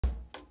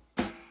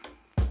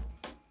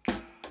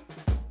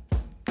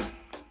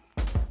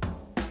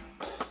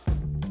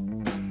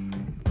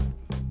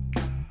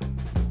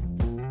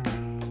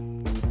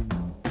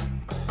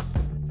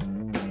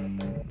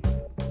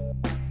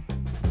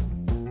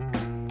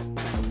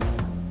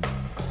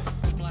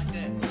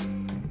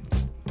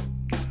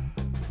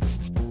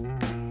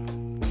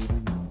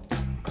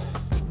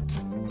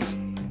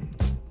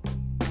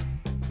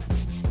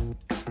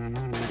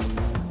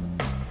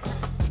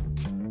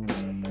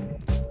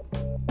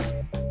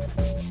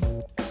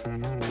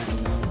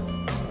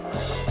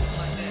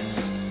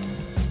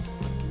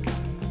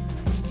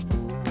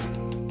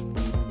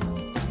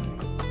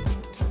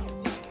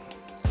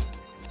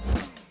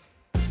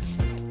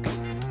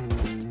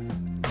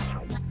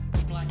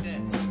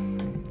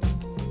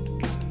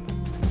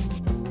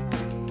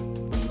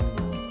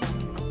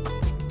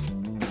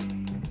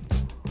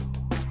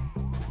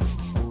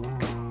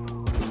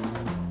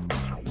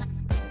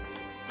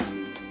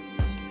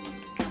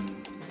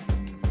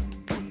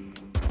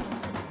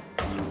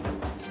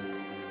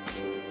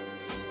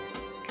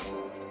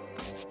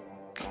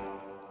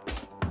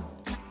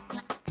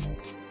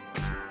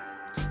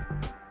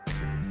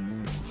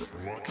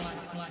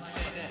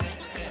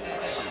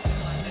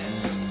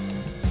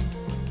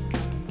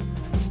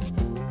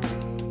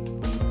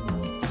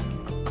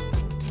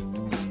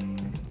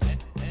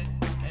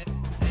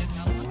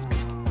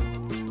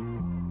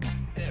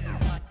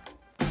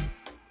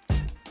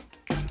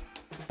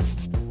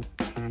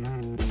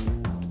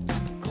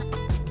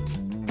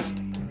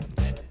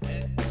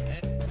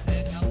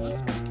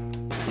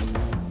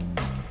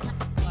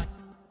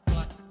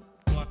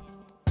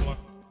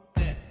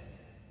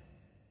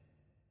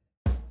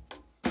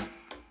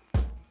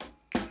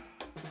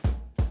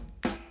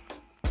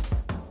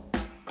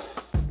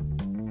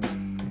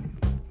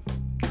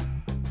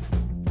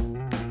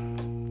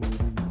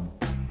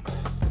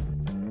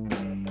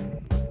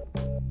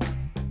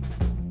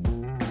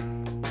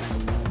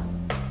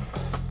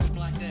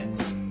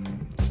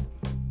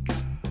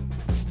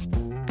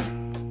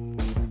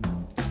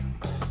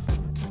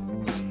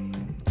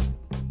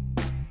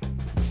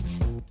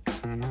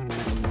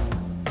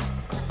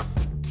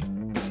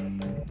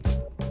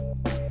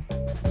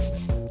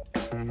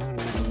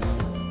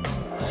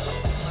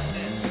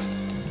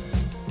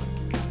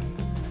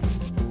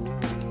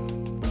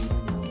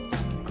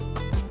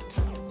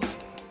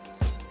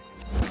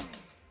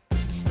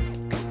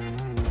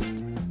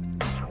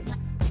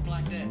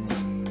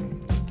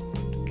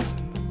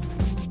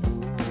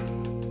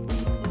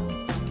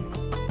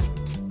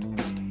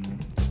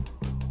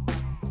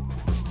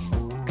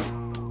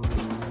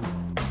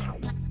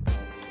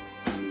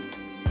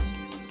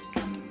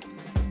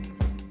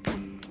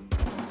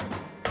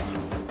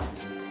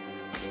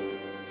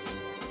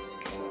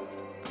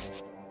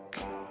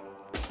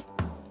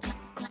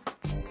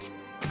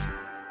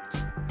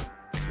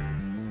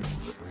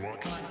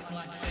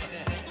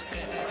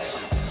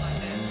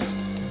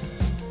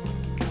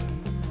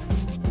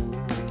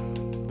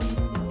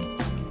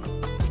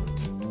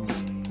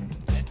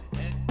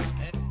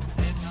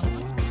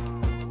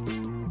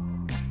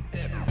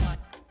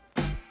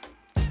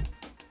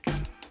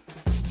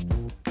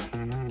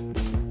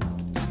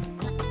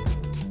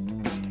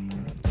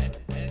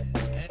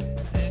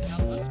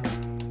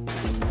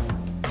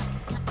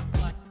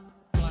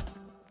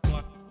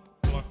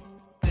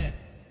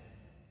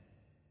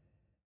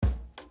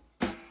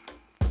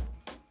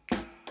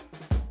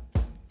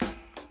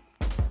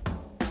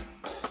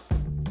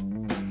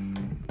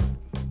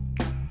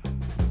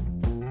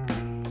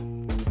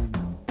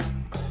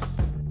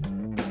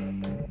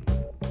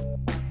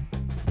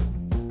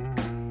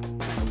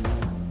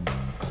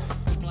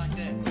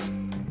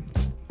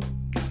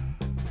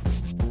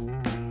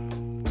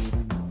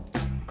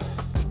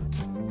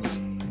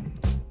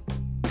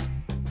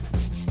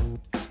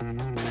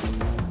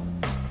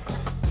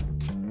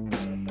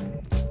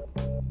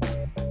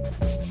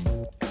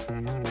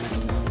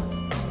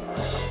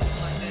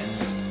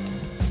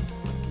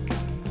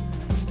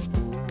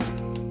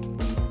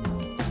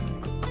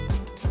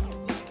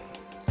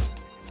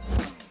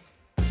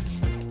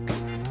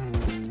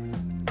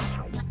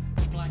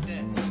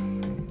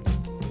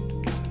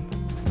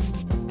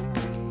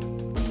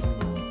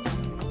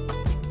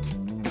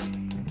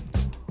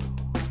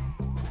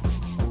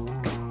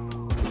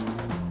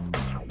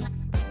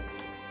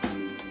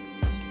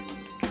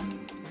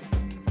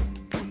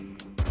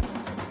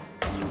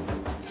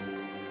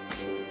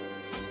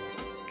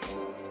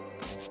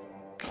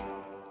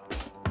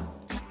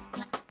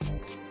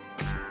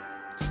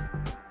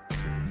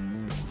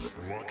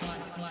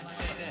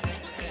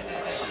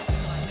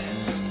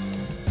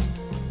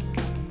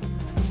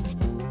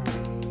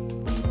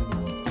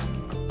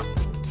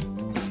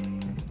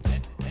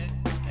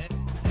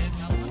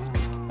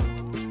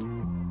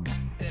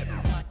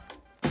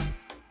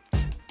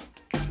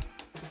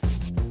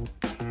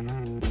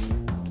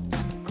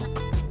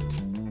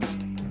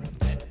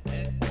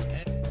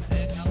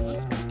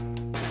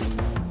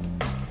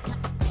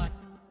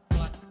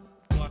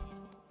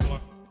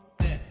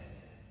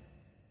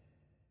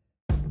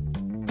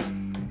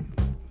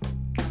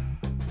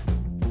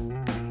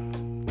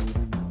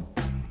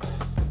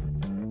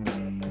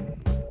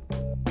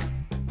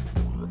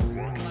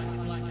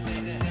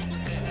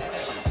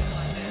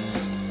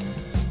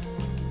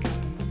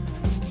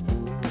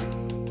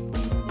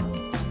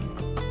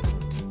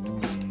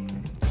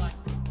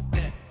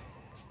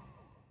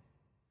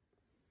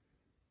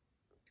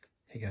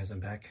guys, I'm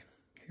back.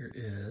 Here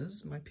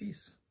is my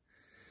piece.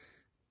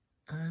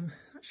 I'm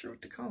not sure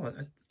what to call it.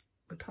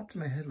 What popped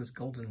in my head was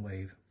Golden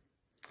Wave,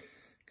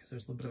 because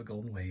there's a little bit of a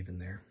golden wave in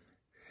there.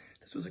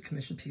 This was a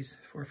commission piece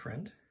for a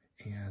friend,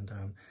 and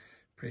I'm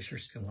pretty sure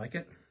she's gonna like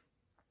it.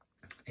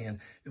 And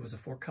it was a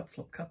 4-cup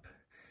flip cup,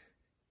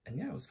 and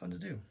yeah, it was fun to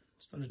do.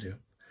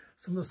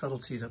 Some of the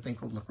subtleties I think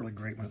will look really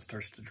great when it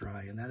starts to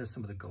dry, and that is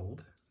some of the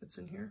gold that's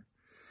in here.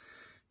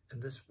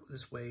 And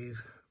this wave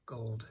of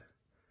gold,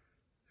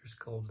 there's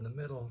gold in the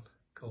middle,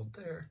 gold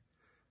there,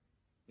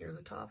 near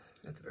the top,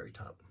 at the very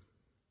top.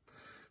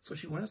 So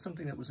she wanted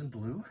something that was in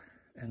blue,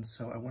 and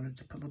so I wanted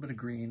to put a little bit of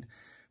green,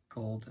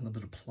 gold, and a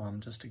little bit of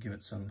plum just to give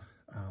it some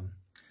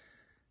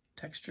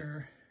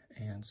texture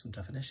and some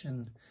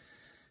definition.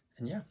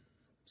 And yeah,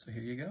 so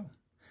here you go.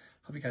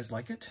 Hope you guys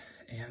like it,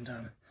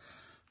 and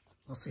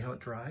we'll see how it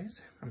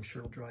dries. I'm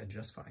sure it'll dry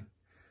just fine.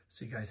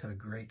 So you guys have a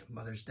great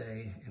Mother's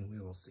Day, and we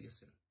will see you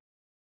soon.